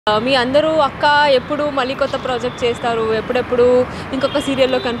మీ అందరూ అక్క ఎప్పుడు మళ్ళీ కొత్త ప్రాజెక్ట్ చేస్తారు, ఎప్పుడెప్పుడు ఇంకొక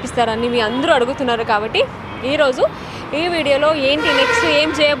సీరియల్లో కనిపిస్తారని మీ అందరూ అడుగుతున్నారు. కాబట్టి ఈరోజు ఈ వీడియోలో ఏంటి నెక్స్ట్ ఏం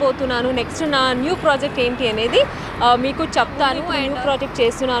చేయబోతున్నాను, నెక్స్ట్ నా న్యూ ప్రాజెక్ట్ ఏంటి అనేది మీకు చెప్తాను. న్యూ ప్రాజెక్ట్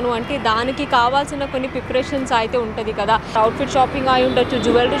చేస్తున్నాను అంటే దానికి కావాల్సిన కొన్ని ప్రిపరేషన్స్ అయితే ఉంటుంది కదా. అవుట్ఫిట్ షాపింగ్ అయి ఉండొచ్చు,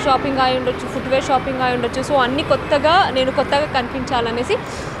 జ్యువెలరీ షాపింగ్ అయి ఉండొచ్చు, ఫుట్వేర్ షాపింగ్ అయి ఉండొచ్చు. సో అన్నీ నేను కొత్తగా కనిపించాలనేసి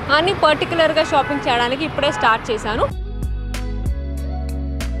అన్నీ పర్టికులర్గా షాపింగ్ చేయడానికి ఇప్పుడే స్టార్ట్ చేశాను.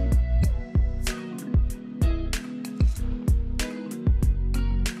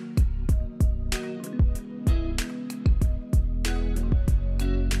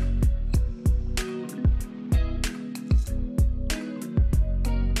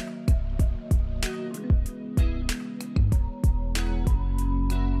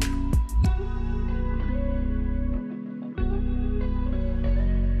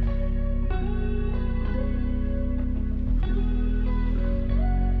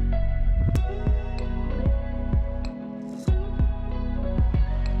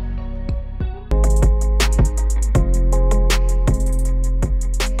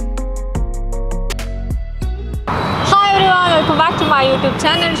 Welcome back to my YouTube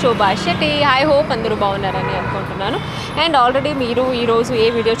channel Shobhashetty. I hope అందరూ బాగున్నారని అనుకుంటున్నాను. అండ్ ఆల్రెడీ మీరు ఈరోజు ఏ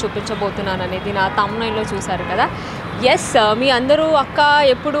వీడియో చూపించబోతున్నాను అనేది నా థంబ్నెయిల్లో చూసారు కదా. ఎస్, మీ అందరూ అక్క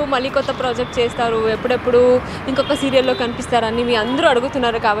ఎప్పుడు మళ్ళీ కొత్త ప్రాజెక్ట్ చేస్తారు, ఎప్పుడెప్పుడు ఇంకొక సీరియల్లో కనిపిస్తారని మీ అందరూ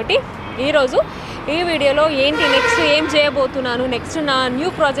అడుగుతున్నారు. కాబట్టి ఈరోజు ఈ వీడియోలో ఏంటి నెక్స్ట్ ఏం చేయబోతున్నాను, నెక్స్ట్ నా న్యూ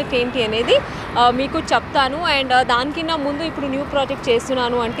ప్రాజెక్ట్ ఏంటి అనేది మీకు చెప్తాను. అండ్ దానికన్నా ముందు ఇప్పుడు న్యూ ప్రాజెక్ట్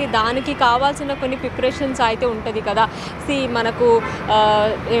చేస్తున్నాను అంటే దానికి కావాల్సిన కొన్ని ప్రిపరేషన్స్ అయితే ఉంటుంది కదా. మనకు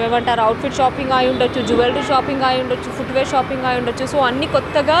ఏమంటారు, అవుట్ఫిట్ షాపింగ్ అయి ఉండొచ్చు, జ్యువెలరీ షాపింగ్ అయి ఉండొచ్చు, ఫుట్వేర్ షాపింగ్ అయి ఉండొచ్చు. సో అన్నీ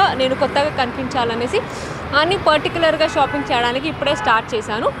నేను కొత్తగా కనిపించాలనేసి అన్నీ పర్టికులర్గా షాపింగ్ చేయడానికి ఇప్పుడే స్టార్ట్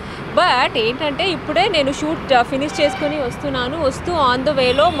చేశాను. బట్ ఏంటంటే ఇప్పుడే నేను షూట్ ఫినిష్ చేసుకుని వస్తూ ఆన్ ద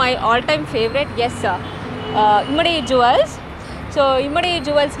వేలో my all time favourite Immadi jewels. So ఇమ్మడి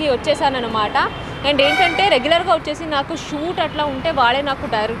జ్యువెల్స్కి వచ్చేసాను అనమాట. అండ్ ఏంటంటే రెగ్యులర్గా వచ్చేసి నాకు షూట్ అట్లా ఉంటే వాళ్ళే నాకు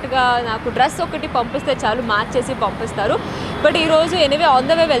డైరెక్ట్గా నాకు డ్రెస్ ఒకటి పంపిస్తే చాలు, మ్యాచ్ చేసి పంపిస్తారు. బట్ ఈరోజు ఎనివే ఆన్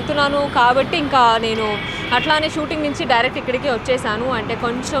ద వే వెళ్తున్నాను కాబట్టి ఇంకా నేను అట్లానే షూటింగ్ నుంచి డైరెక్ట్ ఇక్కడికి వచ్చేసాను. అంటే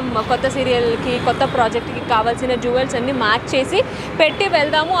కొంచెం కొత్త సీరియల్కి కొత్త ప్రాజెక్ట్కి కావాల్సిన జ్యువెల్స్ అన్నీ మ్యాచ్ చేసి పెట్టి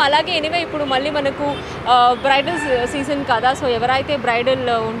వెళ్దాము. అలాగే ఎనివే ఇప్పుడు మళ్ళీ మనకు బ్రైడల్ సీజన్ కదా. సో ఎవరైతే బ్రైడల్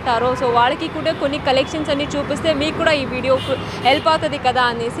ఉంటారో సో వాళ్ళకి కూడా కొన్ని కలెక్షన్స్ అన్నీ చూపిస్తే మీకు కూడా ఈ వీడియో హెల్ప్ అవుతుంది కదా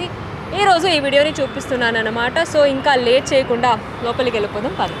అనేసి ఈరోజు ఈ వీడియోని చూపిస్తున్నాను అనమాట. సో ఇంకా లేట్ చేయకుండా లోపలికి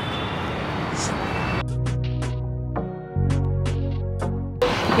వెళ్ళిపోదాం పద.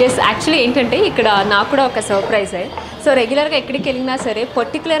 ఎస్, యాక్చువల్లీ ఏంటంటే ఇక్కడ నాకు కూడా ఒక సర్ప్రైజ్. సో రెగ్యులర్గా ఎక్కడికి వెళ్ళినా సరే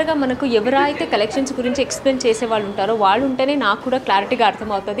పర్టికులర్గా మనకు ఎవరైతే కలెక్షన్స్ గురించి ఎక్స్ప్లెయిన్ చేసే వాళ్ళు ఉంటారో వాళ్ళు ఉంటేనే నాకు కూడా క్లారిటీగా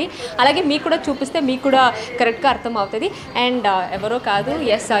అర్థమవుతుంది. అలాగే మీకు కూడా చూపిస్తే మీకు కూడా కరెక్ట్గా అర్థమవుతుంది. అండ్ ఎవరో కాదు,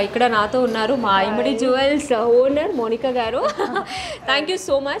 ఎస్ ఇక్కడ నాతో ఉన్నారు మా ఇమ్మడి జ్యువెల్స్ ఓనర్ మోనికా గారు. Thank you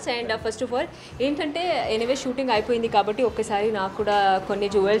so much. And first of all ఏంటంటే ఎనివే షూటింగ్ అయిపోయింది కాబట్టి ఒక్కసారి నాకు కూడా కొన్ని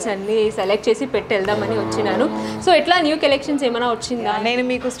జ్యువెల్స్ అన్నీ సెలెక్ట్ చేసి పెట్టి వెళ్దామని వచ్చినాను. సో ఎట్లా న్యూ కలెక్షన్స్ ఏమైనా వచ్చిందా? నేను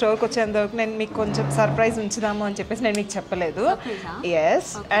మీకు స్టోర్కి వచ్చేందుకు నేను మీకు కొంచెం సర్ప్రైజ్ ఉంచుదాము అని చెప్పేసి నేను మీకు చెప్పలేదు.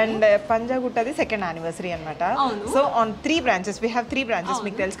 ఎస్, అండ్ పంజాగుట్టది 2nd యానివర్సరీ అనమాట. So on 3 branches we have 3 branches.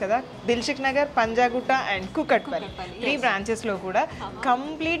 మీకు తెలుసు కదా, దిల్షుక్నగర్, పంజాగుట్ట అండ్ కుకట్పల్లి 3 branches లో కూడా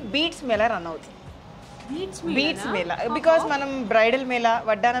కంప్లీట్ బీట్స్ మేళా రన్ అవుతుంది. బీట్స్ మేళా బికాస్ మనం బ్రైడల్ మేళా,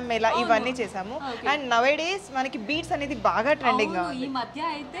 వడ్డానం మేళా ఇవన్నీ చేసాము. అండ్ నవేడేస్ మనకి బీట్స్ అనేది బాగా ట్రెండింగ్ గా ఉంది.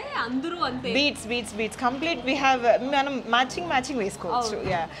 బీట్స్ కంప్లీట్ వీ హ్యావ్ మనం మ్యాచింగ్ వేసుకోవచ్చు.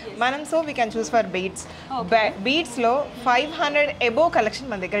 మనం so we can choose for beats. Beats లో 500 అబోవ్ కలెక్షన్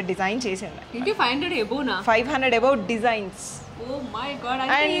మన దగ్గర డిజైన్ చేసి ఉన్నాయి. 500 అబోవ్ డిజైన్స్.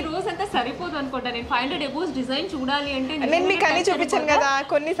 నేను మీకు అన్ని చూపించాను కదా,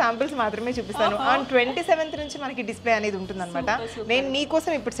 కొన్ని శాంపిల్స్ మాత్రమే చూపిస్తాను. ఆన్ 27th నుంచి మనకి డిస్ప్లే అనేది ఉంటుంది అనమాట. నేను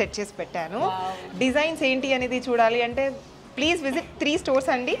మీకోసం ఇప్పుడు సెట్ చేసి పెట్టాను. డిజైన్స్ ఏంటి అనేది చూడాలి అంటే ప్లీజ్ విజిట్ 3 stores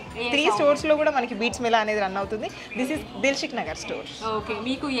అండి. 3 stores లో కూడా మనకి బీట్స్ మేళా అనేది రన్ అవుతుంది. This is Dilsukhnagar store. Okay,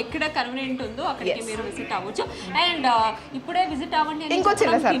 మీకు ఎక్కడ కన్వీనియంట్ ఉందో అక్కడికి మీరు విజిట్ అవ్వచ్చు. అండ్ ఇప్పుడే విజిట్ అవ్వండి. ఇంకో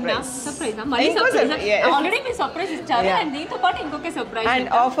చిన్న సర్ప్రైజ్ ఆల్రెడీ మీరు సర్ప్రైజ్ ఇచ్చారు అండ్ దీంతో పాటు ఇంకొక సర్ప్రైజ్ అండ్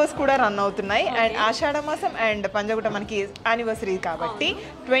ఆఫర్స్ కూడా రన్ అవుతున్నాయి. అండ్ ఆషాఢ మాసం అండ్ పంజాగుట్ట మనకి యానివర్సరీ కాబట్టి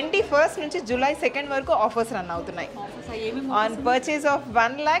 21st నుంచి July 2nd వరకు ఆఫర్స్ రన్ అవుతున్నాయి. On purchase of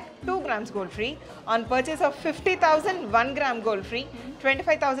 1 lakh 2 grams gold free. On purchase of 50,000 1 gram gold free.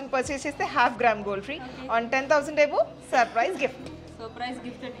 25,000 purchase cheste half gram gold free. On 10,000 above surprise gift. Surprise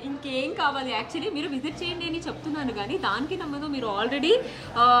gift అంటే ఇంకేం కావాలి actually మీరు visit చేయండి అని చెప్తున్నాను కానీ దానికి నమ్మదు మీరు ఆల్రెడీ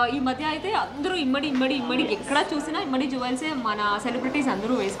ఈ మధ్య అయితే అందరూ ఇమ్మడి ఎక్కడ చూసినా ఇమ్మడి జ్యువెల్సే మన సెలబ్రిటీస్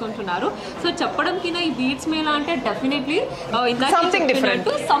అందరూ వేసుకుంటున్నారు సో చెప్పడం కింద ఈ బీట్స్ మేళా అంటే డెఫినెట్లీ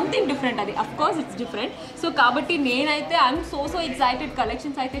సంథింగ్ డిఫరెంట్ అది of course it's different so కాబట్టి నేనైతే ఐఎమ్ సో ఎక్సైటెడ్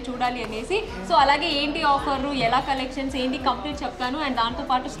కలెక్షన్స్ అయితే చూడాలి అనేసి సో అలాగే ఏంటి ఆఫర్ ఎలా కలెక్షన్స్ ఏంటి కంప్లీట్ చెప్తాను అండ్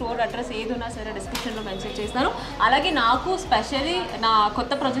దాంతోపాటు స్టోర్ అడ్రస్ ఏది ఉన్నా సరే డిస్క్రిప్షన్లో మెన్షన్ చేస్తాను అలాగే నాకు స్పెషల్లీ నా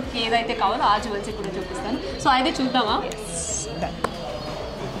కొత్త ప్రాజెక్ట్కి ఏదైతే కావాలో ఆ జ్యువెల్స్ కూడా చూపిస్తాను సో అయితే చూద్దామా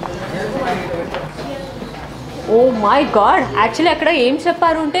ఓ మై గాడ్ యాక్చువల్లీ అక్కడ ఏం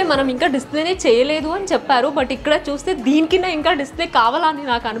చెప్పారు అంటే మనం ఇంకా డిస్ప్లేనే చేయలేదు అని చెప్పారు బట్ ఇక్కడ చూస్తే దీనికిన్నా ఇంకా డిస్ప్లే కావాలని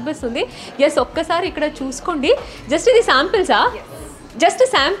నాకు అనిపిస్తుంది ఎస్ ఒక్కసారి ఇక్కడ చూసుకోండి జస్ట్ ఇది శాంపిల్సా జస్ట్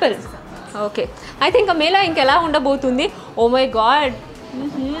శాంపిల్ ఓకే అయితే ఇంకా మేళా ఇంకెలా ఉండబోతుంది ఓ మై గాడ్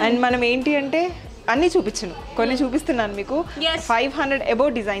అండ్ మనం ఏంటి అంటే అన్నీ చూపించను కొన్ని చూపిస్తున్నాను మీకు 500 అబౌవ్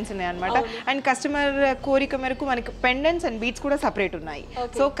డిజైన్స్ ఉన్నాయి అనమాట అండ్ కస్టమర్ కోరిక మేరకు మనకి పెండెంట్స్ అండ్ బీట్స్ కూడా సపరేట్ ఉన్నాయి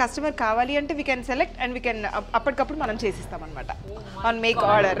సో కస్టమర్ కావాలి అంటే we can select and we can అప్పటికప్పుడు మనం చేసిస్తాం అనమాట ఆన్ మేక్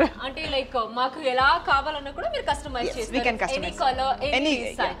ఆర్డర్ అంటే లైక్ మాకు ఎలా కావాలన్నా కూడా మీరు కస్టమైజ్ చేస్తారు వీ కెన్ కస్టమైజ్ ఎనీ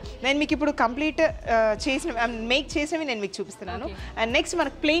నేను మీకు ఇప్పుడు కంప్లీట్ చేసిన మేక్ చేసినవి నేను మీకు చూపిస్తున్నాను అండ్ నెక్స్ట్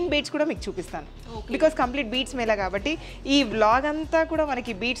మనకి ప్లెయిన్ బీట్స్ కూడా మీకు చూపిస్తాను బికాస్ కంప్లీట్ బీట్స్ మేళా కాబట్టి ఈ వ్లాగ్ అంతా కూడా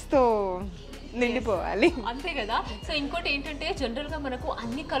మనకి బీట్స్తో నిండిపోవాలి అంతే కదా సో ఇంకోటి ఏంటంటే జనరల్ గా మనకు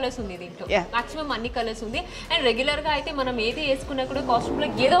అన్ని కలర్స్ ఉంది దీంట్లో మాక్సిమం అన్ని కలర్స్ ఉంది అండ్ రెగ్యులర్ గా అయితే మనం ఏది వేసుకున్నా కూడా కాస్ట్యూమ్ లో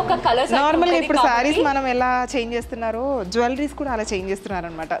ఏదో ఒక కలర్ నార్మల్ గా ఇప్పుడు సారీస్ మనం ఎలా చేంజ్ చేస్తున్నారో జ్యువెలరీస్ కూడా అలా చేంజ్ చేస్తున్నారు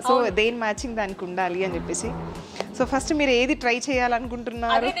అనమాట సో దేని మ్యాచింగ్ దానికి ఉండాలి అని చెప్పేసి సో ఫస్ట్ మీరు ఏది ట్రై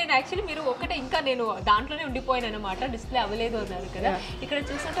చేయాలనుకుంటున్నారు నేను యాక్చువల్లీ మీరు ఒకటే ఇంకా నేను దాంట్లోనే ఉండిపోయాను అనమాట డిస్ప్లే అవ్వలేదు అన్నారు కదా ఇక్కడ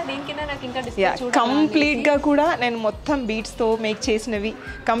చూస్తుంటే దీని కింద నాకు ఇంకా డిస్ప్లే కంప్లీట్ గా కూడా నేను మొత్తం బీట్స్ తో మేక్ చేసినవి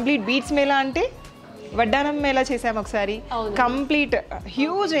కంప్లీట్ బీట్స్ మేళా అంటే వడ్డానం మేళా చేసాము ఒకసారి complete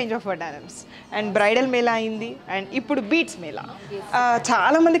huge range of వడ్డానమ్స్ and bridal Mela అయింది అండ్ ఇప్పుడు బీట్స్ మేళా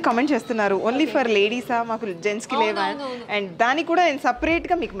చాలా మంది కమెంట్ చేస్తున్నారు ఓన్లీ ఫర్ లేడీసా మాకు జెంట్స్కి లేవా అండ్ దానికి కూడా నేను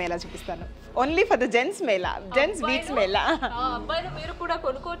సపరేట్గా మీకు మేళా చూపిస్తాను only for the gents Mela gents beats Mela అబ్బాయిలు మీరు కూడా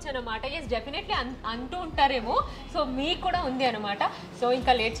కొనుక్కోవచ్చు అనమాట ఎస్ డెఫినెట్లీ అంటూ ఉంటారేమో సో మీకు కూడా ఉంది అనమాట సో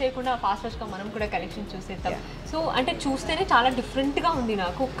ఇంకా లేట్ చేయకుండా ఫాస్ట్గా మనం కూడా కలెక్షన్ చూసేద్దాం సో అంటే చూస్తేనే చాలా డిఫరెంట్గా ఉంది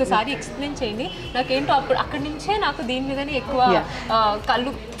నాకు ఒక్కసారి ఎక్స్ప్లెయిన్ చేయండి నాకేంటో అక్కడి నుంచే నాకు దీని మీదనే ఎక్కువ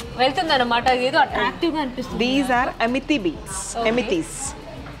కళ్ళు వెళ్తుంది అనమాట ఏదో అట్రాక్టివ్గా అనిపిస్తుంది దీస్ ఆర్ ఎమితి బీట్స్ ఎమితీస్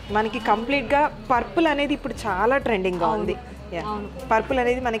మనకి కంప్లీట్గా పర్పుల్ అనేది ఇప్పుడు చాలా ట్రెండింగ్గా ఉంది పర్పుల్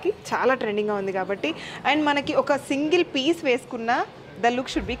అనేది మనకి చాలా ట్రెండింగ్గా ఉంది కాబట్టి అండ్ మనకి ఒక సింగిల్ పీస్ వేసుకున్న the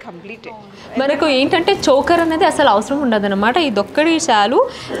look should be completed మనకు ఏంటంటే చోకర్ అనేది అసలు అవసరం ఉండదు అనమాట ఇదొక్కడి చాలు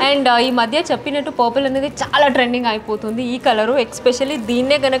అండ్ ఈ మధ్య చెప్పినట్టు పర్పుల్ అనేది చాలా ట్రెండింగ్ అయిపోతుంది ఈ కలరు ఎస్పెషల్లీ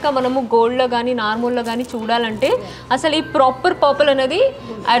దీన్నే కనుక మనము గోల్డ్లో కానీ నార్మల్లో కానీ చూడాలంటే అసలు ఈ ప్రాపర్ పర్పుల్ అనేది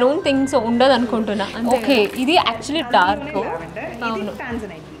ఐ డోంట్ థింక్ సో ఉండదు అనుకుంటున్నా ఓకే ఇది actually dark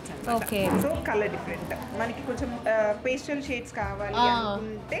okay so colour different మనకి కొంచెం పేస్టల్ షేడ్స్ కావాలి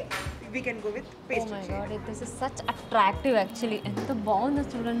అనుకుంటే we can go with pastel shade. Oh my god, this is such attractive actually. ఎంత బాగుందో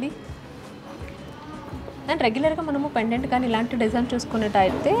చూడండి అండ్ రెగ్యులర్గా మనము పెండెంట్ కానీ ఇలాంటి డిజైన్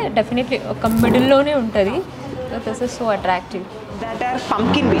చూసుకున్నట్టయితే డెఫినెట్లీ ఒక మిడిల్లోనే ఉంటుంది this is so attractive that are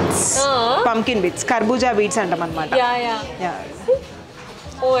pumpkin beats కర్బూజా బీట్స్ అంటాం అన్నమాట yeah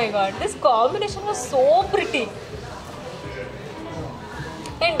oh my God this combination was so pretty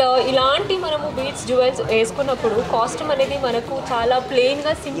and ఇలాంటి మనము బీట్స్ జ్యువెల్స్ వేసుకున్నప్పుడు కాస్ట్యూమ్ అనేది మనకు చాలా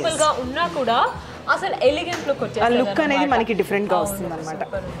ప్లెయిన్గా సింపుల్గా ఉన్నా కూడా అసలు ఎలిగెంట్ లుక్ వచ్చేస్తుంది లుక్ అనేది మనకి డిఫరెంట్గా వస్తుంది అనమాట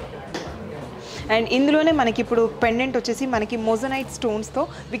అండ్ ఇందులోనే మనకి ఇప్పుడు పెండెంట్ వచ్చేసి మనకి మోజనైట్ స్టోన్స్తో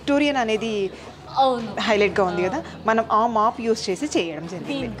విక్టోరియన్ అనేది హైలైట్గా ఉంది కదా మనం ఆ మాప్ యూస్ చేసి చేయడం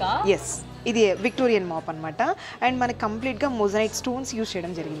జరిగింది ఎస్ ఇది విక్టోరియన్ మాప్ అనమాట అండ్ మనకి కంప్లీట్గా మోజనైట్ స్టోన్స్ యూజ్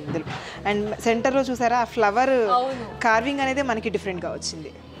చేయడం జరిగింది ఇందులో అండ్ సెంటర్లో చూసారా ఆ ఫ్లవర్ కార్వింగ్ అనేది మనకి డిఫరెంట్గా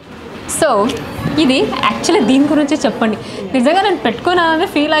వచ్చింది సో ఇది యాక్చువల్లీ దీని గురించి చెప్పండి నిజంగా నేను పెట్టుకున్నానని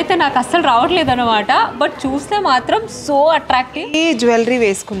ఫీల్ అయితే నాకు అస్సలు రావట్లేదు అనమాట బట్ చూస్తే మాత్రం సో అట్రాక్టివ్ ఏ జ్యువెలరీ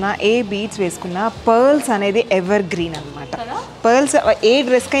వేసుకున్నా ఏ బీట్స్ వేసుకున్నా పర్ల్స్ అనేది ఎవర్ గ్రీన్ అనమాట పర్ల్స్ ఏ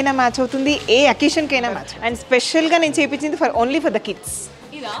డ్రెస్కైనా మ్యాచ్ అవుతుంది ఏ అకేషన్కైనా మ్యాచ్ అండ్ స్పెషల్గా నేను చేయించింది ఓన్లీ ఫర్ ద కిడ్స్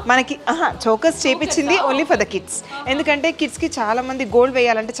మనకి chokers చేపించింది only for the kids ఎందుకంటే కిడ్స్కి చాలా మంది గోల్డ్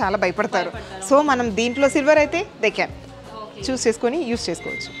వేయాలంటే చాలా భయపడతారు సో మనం దీంట్లో సిల్వర్ అయితే దే క్యాన్ చూస్ చేసుకొని యూస్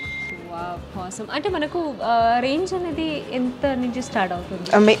చేసుకోవచ్చు అంటే మనకు రేంజ్ అనేది ఎంత నుంచి స్టార్ట్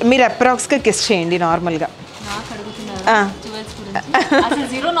అవుతుంది మీరు అప్రాక్స్గా గెస్ చేయండి నార్మల్గా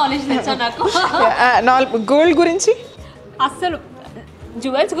జీరో నాలెడ్జ్ తెలుసా నాకు గోల్డ్ గురించి అస్సలు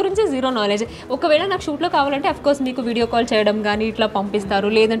జ్యువెల్స్ గురించి జీరో నాలెడ్జ్. ఒకవేళ నాకు షూట్లో కావాలంటే అఫ్కోర్స్ మీకు వీడియో కాల్ చేయడం కానీ ఇట్లా పంపిస్తారు,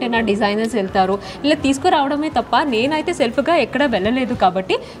 లేదంటే నా డిజైనర్స్ వెళ్తారు, ఇలా తీసుకురావడమే తప్ప నేనైతే సెల్ఫ్గా ఎక్కడ వెళ్ళలేదు.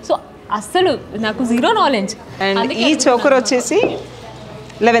 కాబట్టి సో అస్సలు నాకు జీరో నాలెడ్జ్. అండ్ ఈ చోకర్ వచ్చేసి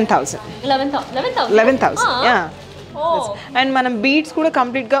 11,000. అండ్ మనం బీడ్స్ కూడా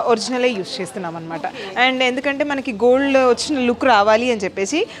కంప్లీట్గా ఒరిజినలే యూస్ చేస్తున్నాం అనమాట. అండ్ ఎందుకంటే మనకి గోల్డ్ వచ్చిన లుక్ రావాలి అని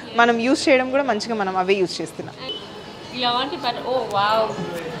చెప్పేసి మనం యూస్ చేయడం కూడా మంచిగా మనం అవే యూస్ చేస్తున్నాం.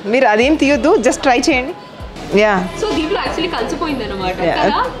 మీరు అదేం తీయొద్దు, జస్ట్ ట్రై చేయండి. యా సో దీంట్లో యాక్చువల్లీ కలిసిపోయింది అనమాట.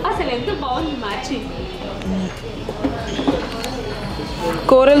 అసలు ఎంత బాగుంది మ్యాచింగ్.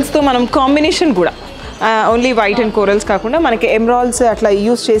 కోరల్స్తో మనం కాంబినేషన్ కూడా ఓన్లీ వైట్ అండ్ కోరల్స్ కాకుండా మనకి ఎమరాల్డ్స్ అట్లా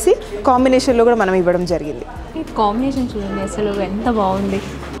యూస్ చేసి కాంబినేషన్లో కూడా మనం ఇవ్వడం జరిగింది. కాంబినేషన్ చూడండి అసలు ఎంత బాగుంది.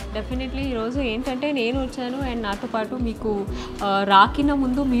 డెఫినెట్లీ ఈరోజు ఏంటంటే నేను వచ్చాను అండ్ నాతో పాటు మీకు రాకిన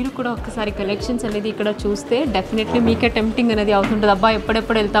ముందు మీరు కూడా ఒక్కసారి కలెక్షన్స్ అనేది ఇక్కడ చూస్తే డెఫినెట్లీ మీకే టెంప్టింగ్ అనేది అవుతుంటుంది, అబ్బా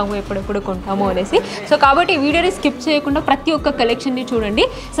ఎప్పుడెప్పుడు వెళ్తాము ఎప్పుడెప్పుడు కొంటాము అనేసి. సో కాబట్టి ఈ వీడియోని స్కిప్ చేయకుండా ప్రతి ఒక్క కలెక్షన్ని చూడండి.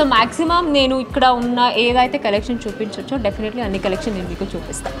 సో మ్యాక్సిమం నేను ఇక్కడ ఉన్న ఏదైతే కలెక్షన్ చూపించవచ్చో డెఫినెట్లీ అన్ని కలెక్షన్ నేను మీకు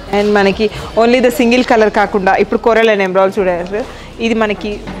చూపిస్తాను. అండ్ మనకి ఓన్లీ ద సింగిల్ కలర్ కాకుండా ఇప్పుడు కోరల్ అండ్ ఎమరాల్డ్ చూడారు, ఇది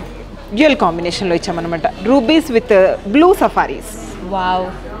మనకి డ్యూయల్ కాంబినేషన్లో ఇచ్చామన్నమాట. Rubies with blue safaris. Wow,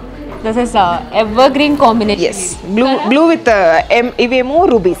 this is evergreen combination. Yes, blue with ఇవేమో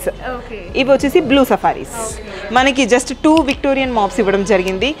రూబీస్, ఇవి వచ్చేసి బ్లూ సఫారీస్. మనకి జస్ట్ 2 విక్టోరియన్ మాప్స్ ఇవ్వడం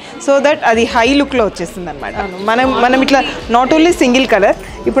జరిగింది సో దట్ అది హై లుక్లో వచ్చేస్తుంది అనమాట. మనం ఇట్లా నాట్ ఓన్లీ సింగిల్ కలర్,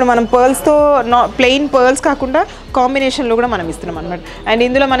 ఇప్పుడు మనం పర్ల్స్తో ప్లెయిన్ పర్ల్స్ కాకుండా కాంబినేషన్లో కూడా మనం ఇస్తున్నాం అనమాట. అండ్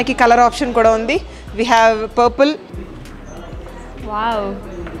ఇందులో మనకి కలర్ ఆప్షన్ కూడా ఉంది. We have purple. Wow,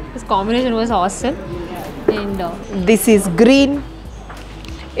 this combination was awesome. And this is green.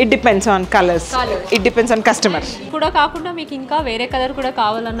 It depends on colours, it depends on customer. కూడా కాకుండా మీకు ఇంకా వేరే కలర్ కూడా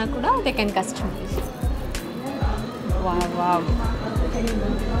కావాలన్నా కూడా they can customise. Wow wow,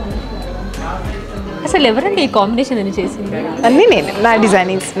 అసలు ఎవరండి ఈ కాంబినేషన్ అని చేసింది? అన్నీ నేను, నా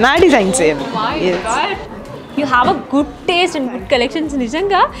designs. You have a good taste and good collections.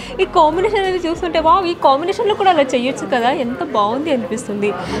 నిజంగా ఈ కాంబినేషన్ అనేది చూస్తుంటే వావ్, ఈ కాంబినేషన్లో కూడా అలా చేయొచ్చు కదా, ఎంత బాగుంది అనిపిస్తుంది.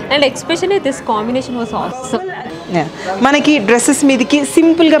 And especially this combination was awesome. మనకి డ్రెస్సెస్ మీదకి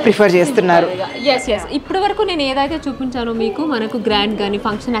సింపుల్గా ప్రిఫర్ చేస్తున్నారు. ఎస్, ఇప్పటి వరకు నేను ఏదైతే చూపించానో మీకు మనకు గ్రాండ్ కానీ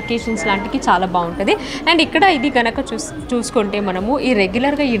ఫంక్షన్ అకేషన్స్ లాంటివి చాలా బాగుంటుంది. అండ్ ఇక్కడ ఇది కనుక చూసుకుంటే మనము ఈ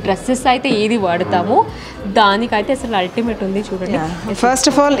రెగ్యులర్గా ఈ డ్రెస్సెస్ అయితే ఏది వాడతామో దానికైతే అసలు అల్టిమేట్ ఉంది చూడండి. ఫస్ట్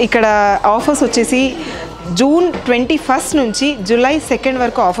ఆఫ్ ఆల్ ఇక్కడ ఆఫర్స్ వచ్చేసి జూన్ 21 నుంచి జూలై 2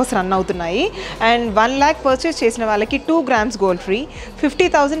 వరకు ఆఫర్స్ రన్ అవుతున్నాయి. అండ్ 1 lakh పర్చేస్ చేసిన వాళ్ళకి 2 grams గోల్డ్ ఫ్రీ,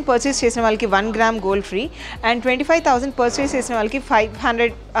 50,000 పర్చేస్ చేసిన వాళ్ళకి 1 gram gold free, and 25,000 purchase చేసిన వాళ్ళకి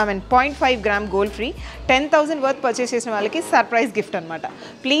 0.5 gram gold free, 10,000 worth purchase చేసిన వాళ్ళకి సర్ప్రైజ్ గిఫ్ట్ అనమాట.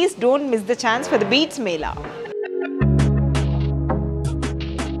 Please don't miss the chance for the beats Mela.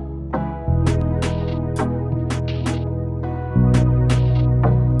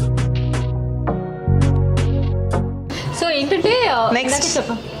 So ఏంటంటే నెక్స్ట్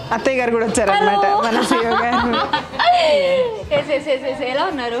అత్తయ్య గారు కూడా వచ్చారనమాట, మన CEO గారు. ఎలా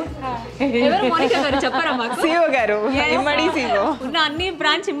ఉన్నారు? ఎవరు? మోనికా గారు చెప్పరా మాకు? CEO గారు, ఇమ్మడి CEO. ఉన్న అన్ని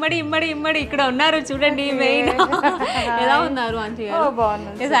బ్రాంచ్ ఇమ్మడి ఇక్కడ ఉన్నారు చూడండి. మెయిన్ ఎలా ఉన్నారు ఆంటీ గారు?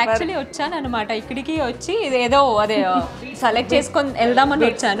 యాక్చువల్లీ వచ్చాను అనమాట ఇక్కడికి వచ్చి ఏదో అదే సెలెక్ట్ చేసుకొని వెళ్దామని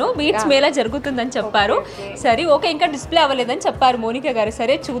వచ్చాను. బీట్స్ మేళా జరుగుతుందని చెప్పారు. సరే ఓకే, ఇంకా డిస్ప్లే అవ్వలేదని చెప్పారు మోనికా గారు.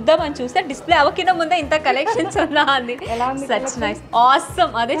 సరే చూద్దామని చూస్తే డిస్ప్లే అవ్వకుండా ముందే ఇంత కలెక్షన్స్ ఉన్నా అంది. Such nice,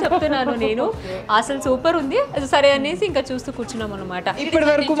 awesome. అదే చెప్తున్నాను నేను, అసలు సూపర్ ఉంది. సరే అనేసి ఇంకా చూస్తూ కూర్చున్నాం అనమాట. ఇప్పటి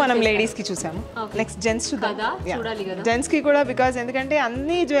వరకు మనం లేడీస్ కి చూసాము, నెక్స్ట్ జెంట్స్ చూడాలి కదా. జెంట్స్ కి కూడా బికాజ్ ఎందుకంటే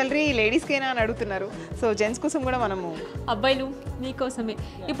అన్ని జ్యువెలరీ లేడీస్ కేనా అని అడుగుతున్నారు. సో జెంట్స్ కోసం కూడా మనము, అబ్బాయిలు మీకోసమే.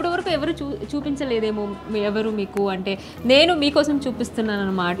 ఇప్పటి వరకు ఎవరు చూపించలేదేమో, ఎవరు మీకు అంటే నేను మీకోసం చూపిస్తున్నాను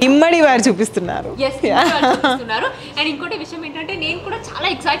అనమాట. ఇమ్మడి వారు చూపిస్తున్నారు. అండ్ ఇంకోటి విషయం ఏంటంటే నేను కూడా చాలా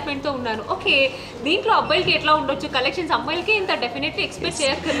ఎక్సైట్మెంట్ తో ఉన్నాను. ఓకే, దీంట్లో అబ్బాయిలకి ఎట్లా ఉండొచ్చు కలెక్షన్స్, అమ్మాయిలకి ఇంత డెఫినెట్లీ ఎక్స్పెక్ట్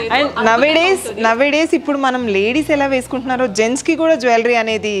చేయక్కర్లేదు. అండ్ నవేడేస్ ఇప్పుడు మనం లేడీస్ ఎలా వేసుకుంటున్నారో జెంట్స్ కి కూడా జ్యువెలరీ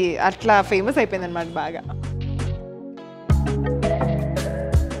అనేది అట్లా ఫేమస్ అయిపోయింది అనమాట బాగా.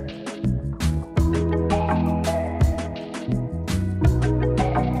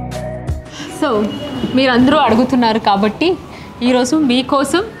 సో మీరందరూ అడుగుతున్నారు కాబట్టి ఈరోజు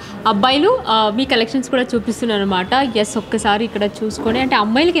మీకోసం అబ్బాయిలు మీ కలెక్షన్స్ కూడా చూపిస్తున్నారు అనమాట. ఎస్, ఒక్కసారి ఇక్కడ చూసుకొని అంటే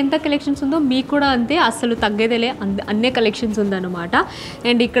అమ్మాయిలకి ఎంత కలెక్షన్స్ ఉందో మీకు కూడా అంతే, అస్సలు తగ్గేదేలే, అన్నే కలెక్షన్స్ ఉందన్నమాట.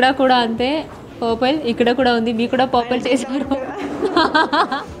 అండ్ ఇక్కడ కూడా అంతే, పర్పుల్ ఇక్కడ కూడా ఉంది, మీకు కూడా పర్పుల్ చేశారు.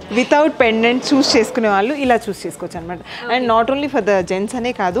 వితౌట్ పెండెంట్ చూస్ చేసుకునే వాళ్ళు ఇలా చూస్ చేసుకోవచ్చు అనమాట. And not only for the gents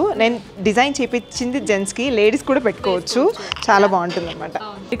అనే కాదు, నేను డిజైన్ చేయించింది జెంట్స్కి, లేడీస్ కూడా పెట్టుకోవచ్చు, చాలా బాగుంటుంది అనమాట.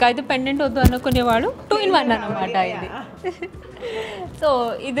 ఇకైతే పెండెంట్ వద్దు అనుకునేవాడు 2-in-1 అనమాట ఇది. సో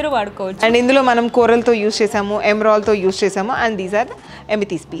ఇద్దరు వాడుకోవచ్చు. అండ్ ఇందులో మనం కోరల్తో యూస్ చేసాము, ఎమరాల్తో యూస్ చేసాము, and these are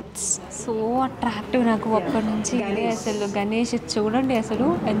ఎమితీస్ beads. So attractive నాకు అప్పటి నుంచి. అసలు గణేష్ చూడండి అసలు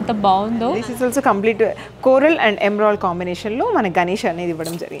ఎంత బాగుందో. This is also complete coral and emerald కాంబినేషన్లో మన గణేష్ అనేది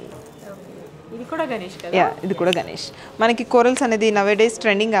ఇవ్వడం జరిగింది. ఇది కూడా గణేష్ కదా? యా, ఇది కూడా గణేష్. మనకి కోరల్స్ అనేది నవేడేస్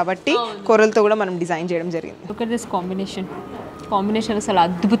ట్రెండింగ్ కాబట్టి కోరల్తో కూడా మనం డిజైన్ చేయడం జరిగింది. లుక్ ఎట్ దిస్ కాంబినేషన్ అసలు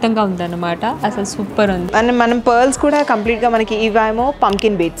అద్భుతంగా ఉందన్నమాట, అసలు సూపర్ ఉంది. అండ్ మనం పర్ల్స్ కూడా కంప్లీట్గా మనకి ఇవేమో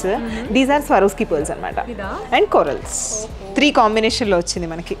pumpkin beads, these are Swarovski pearls అనమాట. అండ్ కోరల్స్ 3 కాంబినేషన్లో వచ్చింది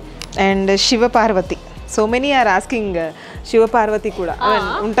మనకి. And Shiva Parvati, so many are asking Shiva Parvati కూడా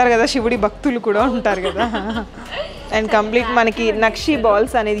ఉంటారు కదా, శివుడి భక్తులు కూడా ఉంటారు కదా. అండ్ కంప్లీట్ మనకి నక్షి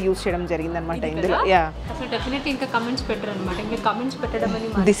బాల్స్ అనేది యూస్ చేయడం జరిగింది అనమాట ఇందులో. Yeah,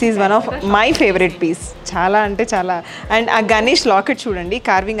 this is one of my favourite piece, చాలా అంటే చాలా. అండ్ ఆ గణేష్ లాకెట్ చూడండి,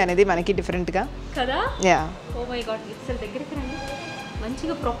 కార్వింగ్ అనేది మనకి డిఫరెంట్గా కదా. యా, ఓ మై గాడ్, అసలు దగ్గరికి రండి,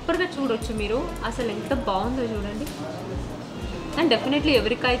 మంచిగా ప్రాపర్గా చూడొచ్చు మీరు, అసలు ఎంత బాగుందో చూడండి. అండ్ డెఫినెట్లీ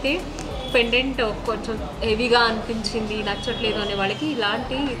ఎవరికైతే పెండెంట్ కొంచెం హెవీగా అనిపించింది, నచ్చట్లేదు అనే వాళ్ళకి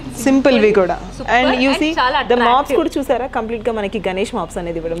ఇలాంటి సింపుల్ వి కూడా. And you see the maps కూడా చూసారా, కంప్లీట్ గా మనకి గణేష్ మాప్స్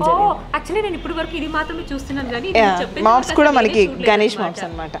అనేది ఇవ్వడం జరిగింది. యాక్చువల్లీ నేను ఇప్పటి వరకు ఇది మాత్రమే చూస్తున్నాను కానీ మాప్స్ కూడా మనకి గణేష్ మాప్స్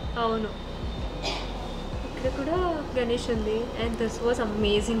అన్నమాట. అవును, ఇక్కడ కూడా గణేష్ ఉంది. అండ్ దిస్ వాస్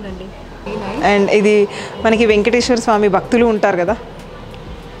అమేజింగ్ అండి. అండ్ ఇది మనకి వెంకటేశ్వర స్వామి భక్తులు ఉంటారు కదా,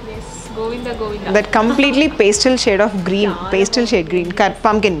 Govinda Govinda, that completely pastel shade of green, pastel shade green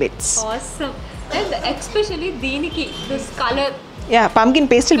pumpkin bits. Awesome. And especially దీనికి this color, yeah, pumpkin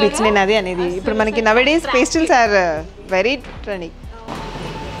pastel bits నేను అదే అనేది. ఇప్పుడు మనకి nowadays pastels are very trending.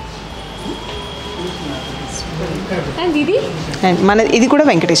 and ఇది కూడా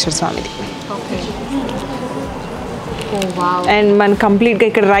వెంకటేశ్వర స్వామిది. okay, oh wow. అండ్ మన కంప్లీట్ గా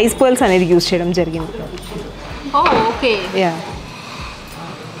ఇక్కడ రైస్ పర్ల్స్ అనేది యూస్ చేయడం జరిగింది. oh okay, yeah,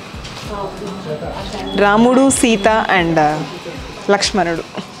 రాముడు, సీత అండ్ లక్ష్మణుడు.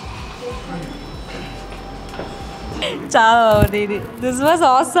 చాలా బాగుంది ఇది. దిస్ వాజ్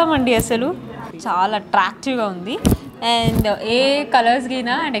ఆసమ్ అండి, అసలు చాలా అట్రాక్టివ్గా ఉంది. And A colours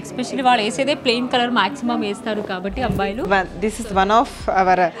గినా, and especially వాళ్ళు వేసేదే ప్లెయిన్ కలర్ మ్యాక్సిమం వేస్తారు కాబట్టి అబ్బాయిలు. This is one of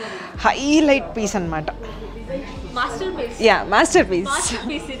our highlight piece అన్నమాట. Master piece. Yeah, master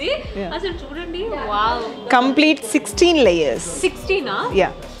piece ఇది. అసలు చూడండి, wow, complete 16 layers. 16ఆ?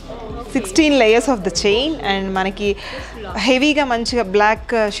 Yeah, 16 layers of the chain. And మనకి హెవీగా మంచిగా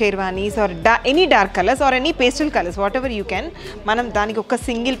black sherwanis or any dark colours or any pastel colours what ever you can, మనం దానికి ఒక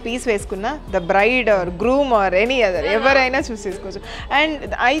సింగిల్ పీస్ వేసుకున్న the bride are groom or any other ఎవరైనా చూస్ చేసుకోవచ్చు.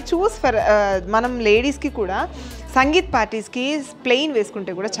 And I choose for మనం లేడీస్కి కూడా సంగీత్ పార్టీస్కి ప్లెయిన్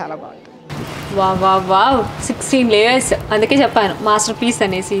వేసుకుంటే కూడా చాలా బాగుంటుంది. వావ్ వావ్ వావ్, 16 layers, అందుకే చెప్పాను మాస్టర్ పీస్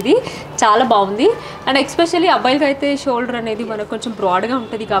అనేసి. ఇది చాలా బాగుంది. అండ్ ఎస్పెషల్లీ అబ్బాయిలకి అయితే షోల్డర్ అనేది మనకు కొంచెం బ్రాడ్గా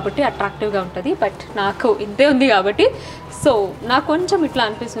ఉంటుంది కాబట్టి అట్రాక్టివ్గా ఉంటుంది, బట్ నాకు ఇంతే ఉంది కాబట్టి సో నాకు కొంచెం ఇట్లా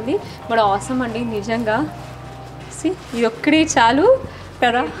అనిపిస్తుంది. బట్ ఆసమ్ అండి నిజంగా. ఇది ఒక్కడే చాలు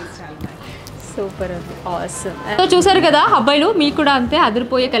కదా, సూపర్ అండి, ఆసమ్. సో చూసారు కదా అబ్బాయిలు, మీకు కూడా అంతే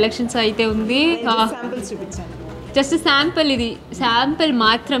అదిరిపోయే కలెక్షన్స్ అయితే ఉంది. జస్ట్ శాంపుల్, ఇది శాంపుల్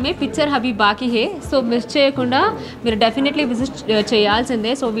మాత్రమే, పిక్చర్ అవి బాకీ హే. సో మిస్ చేయకుండా మీరు డెఫినెట్లీ విజిట్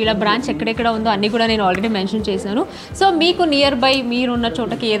చేయాల్సిందే. సో వీళ్ళ బ్రాంచ్ ఎక్కడెక్కడ ఉందో అన్నీ కూడా నేను ఆల్రెడీ మెన్షన్ చేశాను. సో మీకు నియర్ బై మీరున్న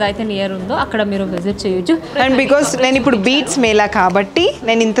చోటకి ఏదైతే నియర్ ఉందో అక్కడ మీరు విజిట్ చేయొచ్చు. అండ్ బికాస్ నేను ఇప్పుడు బీట్స్ మేళా కాబట్టి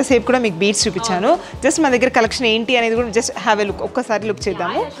నేను ఇంతసేపు కూడా మీకు బీట్స్ చూపించాను. జస్ట్ మా దగ్గర కలెక్షన్ ఏంటి అనేది కూడా జస్ట్ హ్యావ్ ఎ లుక్, ఒక్కసారి లుక్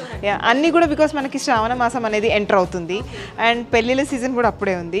చేద్దాము. అన్నీ కూడా బికాస్ మనకి శ్రావణ మాసం అనేది ఎంటర్ అవుతుంది అండ్ పెళ్ళిళ్ళ సీజన్ కూడా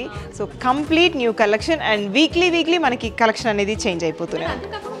అప్పుడే ఉంది. So complete new collection and weekly మనకి కలెక్షన్ అనేది చేంజ్ అయిపోతుంది.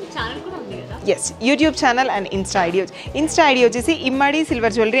 Yes, YouTube channel and Insta ID వచ్చేసి ఇమ్మడి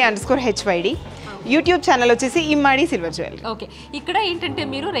silver jewellery _HYD. YouTube channel వచ్చేసి ఇమ్మడి సిల్వర్ జ్యువెలరీ. ఓకే, ఇక్కడ ఏంటంటే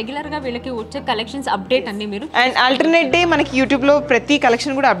మీరు రెగ్యులర్గా వీళ్ళకి వచ్చే కలెక్షన్స్ అప్డేట్ అన్ని మీరు అండ్ ఆల్టర్నేట్ డే మనకి యూట్యూబ్లో ప్రతి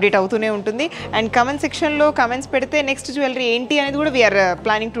కలెక్షన్ కూడా అప్డేట్ అవుతూనే ఉంటుంది. అండ్ కమెంట్ సెక్షన్లో కమెంట్స్ పెడితే నెక్స్ట్ జ్యువెలరీ ఏంటి అనేది కూడా we are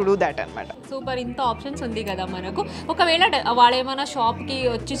planning to do that అనమాట. సూపర్, ఇంత ఆప్షన్స్ ఉంది కదా మనకు. ఒకవేళ వాళ్ళేమైనా షాప్కి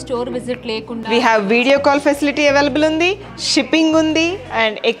వచ్చి స్టోర్ విజిట్ లేకుండా we have video call facility available ఉంది, షిప్పింగ్ ఉంది.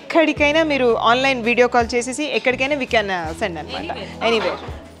 అండ్ ఎక్కడికైనా మీరు ఆన్లైన్ వీడియో కాల్ చేసేసి ఎక్కడికైనా వీ కెన్ సెండ్ అనమాట, ఎనీవేర్.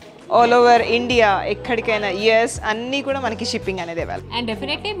 ఆల్ ఓవర్ ఇండియా ఎక్కడికైనా యూఎస్ అన్నీ కూడా మనకి షిప్పింగ్ అనేది ఇవ్వాలి. అండ్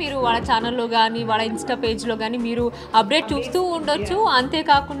డెఫినెట్లీ మీరు వాళ్ళ ఛానల్లో కానీ వాళ్ళ ఇన్స్టా పేజ్లో కానీ మీరు అప్డేట్ చూస్తూ ఉండొచ్చు.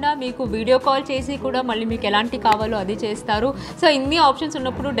 అంతేకాకుండా మీకు వీడియో కాల్ చేసి కూడా మళ్ళీ మీకు ఎలాంటి కావాలో అది చేస్తారు. సో ఇన్ని ఆప్షన్స్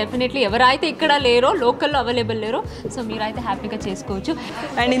ఉన్నప్పుడు డెఫినెట్లీ ఎవరైతే ఇక్కడ లేరో లోకల్లో అవైలబుల్ లేరో సో మీరైతే హ్యాపీగా చేసుకోవచ్చు.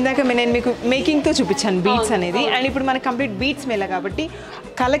 అండ్ ఇందాక నేను మీకు మేకింగ్తో చూపించాను బీట్స్ అనేది. అండ్ ఇప్పుడు మనకి కంప్లీట్ బీట్స్ మేళ కాబట్టి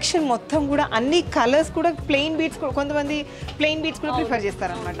కలెక్షన్ మొత్తం కూడా అన్ని కలర్స్ కూడా ప్లెయిన్ బీట్స్ కూడా, కొంతమంది ప్లెయిన్ బీట్స్ కూడా ప్రిఫర్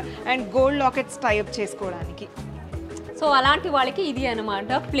చేస్తారనమాట. అండ్ గోల్డ్ లాకెట్స్ టైఅప్ చేసుకోవడానికి. సో అలాంటి వాళ్ళకి ఇది అనమాట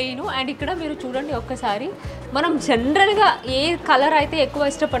ప్లెయిన్. అండ్ ఇక్కడ మీరు చూడండి ఒక్కసారి, మనం జనరల్గా ఏ కలర్ అయితే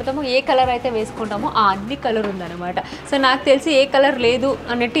ఎక్కువ ఇష్టపడతామో ఏ కలర్ అయితే వేసుకుంటామో ఆ అన్ని కలర్ ఉందన్నమాట. సో నాకు తెలిసి ఏ కలర్ లేదు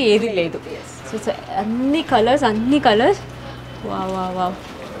అన్నట్టు ఏది లేదు. సో అన్ని కలర్స్ వా వా వా.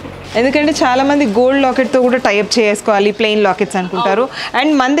 ఎందుకంటే చాలామంది గోల్డ్ లాకెట్తో కూడా టైఅప్ చేసుకోవాలి ప్లెయిన్ లాకెట్స్ అనుకుంటారు.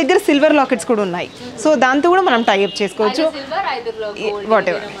 అండ్ మన దగ్గర సిల్వర్ లాకెట్స్ కూడా ఉన్నాయి. సో దాంతో కూడా మనం టైఅప్ చేసుకోవచ్చు వాట్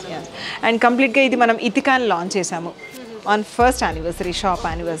ఎవర్. అండ్ కంప్లీట్గా ఇది మనం ఇతికాన్ లాంచ్ చేసాము on first anniversary, shop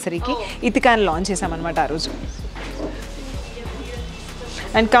యానివర్సరీకి ఇతికాన్ launch చేసామన్నమాట ఆ రోజు.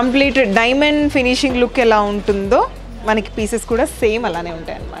 And complete diamond finishing look ఎలా ఉంటుందో మనకి పీసెస్ కూడా సేమ్ అలానే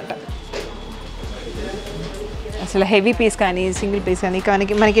ఉంటాయి అన్నమాట. అసలు హెవీ పీస్ కానీ సింగిల్ పీస్ కానీ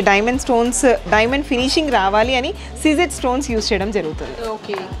మనకి డైమండ్ స్టోన్స్, డైమండ్ ఫినిషింగ్ రావాలి అని సిజెడ్ స్టోన్స్ యూస్ చేయడం జరుగుతుంది.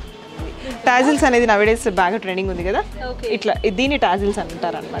 ఓకే. టాజిల్స్ అనేది నవేడేస్ బాగా ట్రెండింగ్ ఉంది కదా, ఇట్లా దీన్ని టాజిల్స్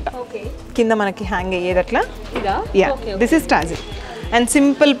అంటారు అనమాట. కింద మనకి హ్యాంగ్ అయ్యేది అట్లా. Yeah, this is tassel. And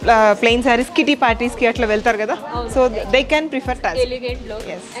simple plain saris kitty పార్టీస్కి అట్లా వెళ్తారు కదా, so they can prefer tassel.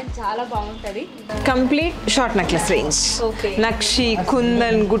 చాలా బాగుంటుంది. కంప్లీట్ షార్ట్ నెక్లెస్ రేంజ్, నక్షి,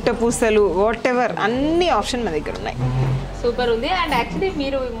 కుందన్, గుట్ట పూసలు, వాట్ ఎవర్ అన్ని ఆప్షన్ మా దగ్గర ఉన్నాయి. సూపర్ ఉంది. అండ్ యాక్చువల్లీ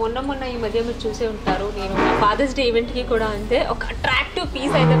మీరు మొన్న ఈ మధ్య మీరు చూసే ఉంటారు, నేను ఫాదర్స్ డే ఈవెంట్కి కూడా అంతే ఒక అట్రాక్టివ్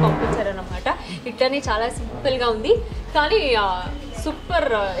పీస్ అయితే పంపించారనమాట. ఇట్లనే చాలా సింపుల్గా ఉంది కానీ సూపర్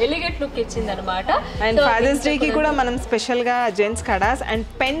ఎలిగెంట్ లుక్ ఇచ్చింది అనమాట. అండ్ ఫాదర్స్ డేకి కూడా మనం స్పెషల్గా జెంట్స్ కడాస్ అండ్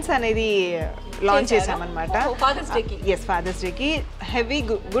పెన్స్ అనేది లాంచ్ చేసామన్నమాట. ఫాదర్స్ డేకి హెవీ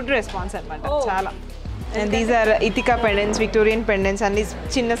గుడ్ రెస్పాన్స్ అనమాట చాలా. And these are ఇతికా pendants, Victorian pendants, అన్ని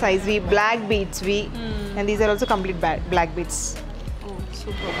చిన్న సైజ్వి, black బీడ్స్వి. And these are also complete block beads.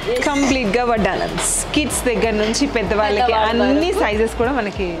 కంప్లీట్గా వడ్డానమ్స్, కిడ్స్ దగ్గర నుంచి పెద్దవాళ్ళకి అన్ని సైజెస్ కూడా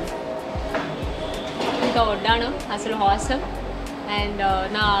మనకి. ఇంకా వడ్డానం అసలు హాసమ్. అండ్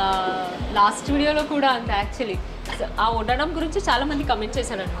నా లాస్ట్ వీడియోలో కూడా అంతే యాక్చువల్లీ ఆ వడ్డానం గురించి చాలా మంది కమెంట్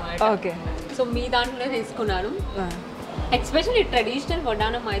చేశారు అనమాట. ఓకే. సో మీ దాంట్లోనే తీసుకున్నాను. ఎస్పెషల్లీ ట్రెడిషనల్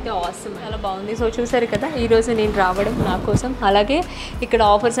వడ్డానం అయితే ఆసమ్, చాలా బాగుంది. సో చూసారు కదా ఈరోజు నేను రావడం నా కోసం, అలాగే ఇక్కడ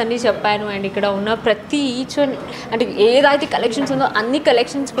ఆఫర్స్ అన్నీ చెప్పాను. అండ్ ఇక్కడ ఉన్న ప్రతి ఈచ్ వన్ అంటే ఏదైతే కలెక్షన్స్ ఉందో అన్ని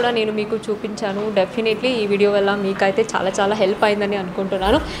కలెక్షన్స్ కూడా నేను మీకు చూపించాను. డెఫినెట్లీ ఈ వీడియో వల్ల మీకైతే చాలా చాలా హెల్ప్ అయిందని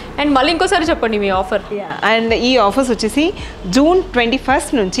అనుకుంటున్నాను. అండ్ మళ్ళీ ఇంకోసారి చెప్పండి మీ ఆఫర్. అండ్ ఈ ఆఫర్స్ వచ్చేసి జూన్ 21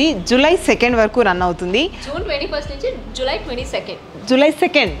 నుంచి జూలై 2 వరకు రన్ అవుతుంది. జూన్ 21 నుంచి జూలై 22. జూలై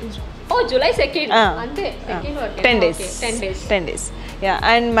 2. జూలై 2 అంతే, 10 days. యా.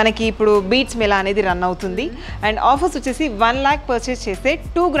 అండ్ మనకి ఇప్పుడు బీట్స్ మేళా అనేది రన్ అవుతుంది. అండ్ ఆఫర్స్ వచ్చేసి 1 lakh పర్చేస్ చేస్తే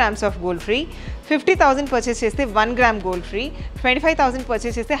 2 grams of gold free, 50,000 purchase చేస్తే 1 gram గోల్డ్ ఫ్రీ, 25,000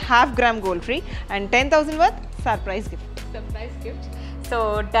 పర్చేస్ చేస్తే 1/2 gram gold free, and 10,000 worth surprise gift. So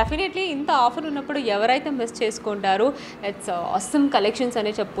definitely ఇంత ఆఫర్ ఉన్నప్పుడు ఎవరైతే మిస్ చేసుకుంటారో ఇట్స్ ఆసమ్ కలెక్షన్స్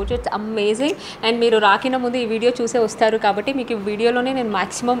అనే చెప్పవచ్చు. It's amazing. అండ్ మీరు రాకిన ముందు ఈ వీడియో చూసే వస్తారు కాబట్టి మీకు ఈ వీడియోలోనే నేను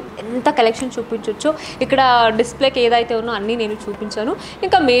మాక్సిమం ఎంత కలెక్షన్ చూపించవచ్చు. ఇక్కడ డిస్ప్లేకి ఏదైతే ఉన్నో అన్నీ నేను చూపించాను.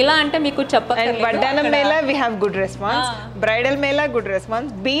 ఇంకా మేళా అంటే మీకు చెప్పండి, వడ్డానం Mela we have good response, bridal Mela good response,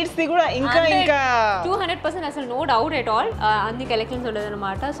 beads the కూడా ఇంకా 200% అసలు నో డౌట్ ఎట్ ఆల్ అన్ని కలెక్షన్స్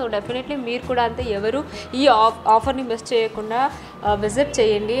ఉండదన్నమాట. సో డెఫినెట్లీ మీరు కూడా అంతే ఎవరు ఈ ఆఫర్ని మిస్ చేయకుండా విజిట్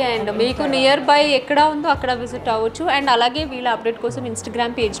చేయండి. అండ్ మీకు నియర్ బై ఎక్కడ ఉందో అక్కడ విజిట్ అవ్వచ్చు. అండ్ అలాగే వీళ్ళ అప్డేట్ కోసం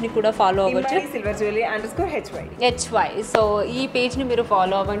ఇన్స్టాగ్రామ్ పేజ్ని కూడా ఫాలో అవ్వచ్చు, HY. సో ఈ పేజ్ని మీరు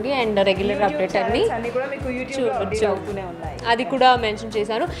ఫాలో అవ్వండి అండ్ రెగ్యులర్ అప్డేట్ అన్ని చూడవచ్చు. అది కూడా మెన్షన్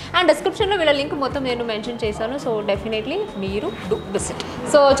చేశాను. అండ్ డిస్క్రిప్షన్లో వీళ్ళ లింక్ మొత్తం నేను మెన్షన్ చేశాను. సో డెఫినెట్లీ మీరు డూ విజిట్.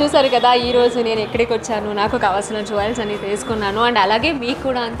 సో చూసారు కదా ఈరోజు నేను ఎక్కడికి వచ్చాను, నాకు కావాల్సిన జ్యువెల్స్ అన్ని తీసుకున్నాను. అండ్ అలాగే మీకు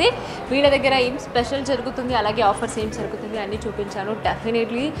కూడా అంతే వీళ్ళ దగ్గర ఏం స్పెషల్ జరుగుతుంది, అలాగే ఆఫర్స్ ఏం జరుగుతుంది అన్నీ చూపించాను.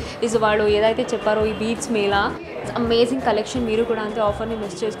 డెఫినెట్లీ ఇది వాళ్ళు ఏదైతే చెప్పారో ఈ బీట్స్ మేళా అమేజింగ్ కలెక్షన్, మీరు కూడా అంతే ఆఫర్ని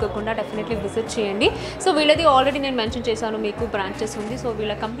మిస్ చేసుకోకుండా డెఫినెట్లీ విజిట్ చేయండి. సో వీళ్ళది ఆల్రెడీ నేను మెన్షన్ చేశాను, మీకు బ్రాంచెస్ ఉంది. సో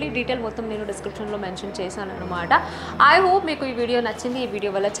వీళ్ళ కంప్లీట్ డీటెయిల్ మొత్తం నేను డిస్క్రిప్షన్లో మెన్షన్ చేశాను అనమాట. ఐ హోప్ మీకు ఈ వీడియో నచ్చింది. ఈ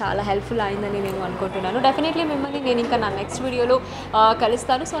వీడియో వల్ల చాలా హెల్ప్ఫుల్ అయిందని నేను అనుకుంటున్నాను. డెఫినెట్లీ మిమ్మల్ని నేను ఇంకా నా నెక్స్ట్ వీడియోలో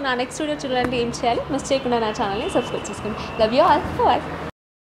కలుస్తాను. సో నా నెక్స్ట్ వీడియో చూడాలంటే ఏం చేయాలి, మిస్ చేయకుండా నా ఛానల్ని సబ్స్క్రైబ్ చేసుకోండి. Love you all. బాయ్.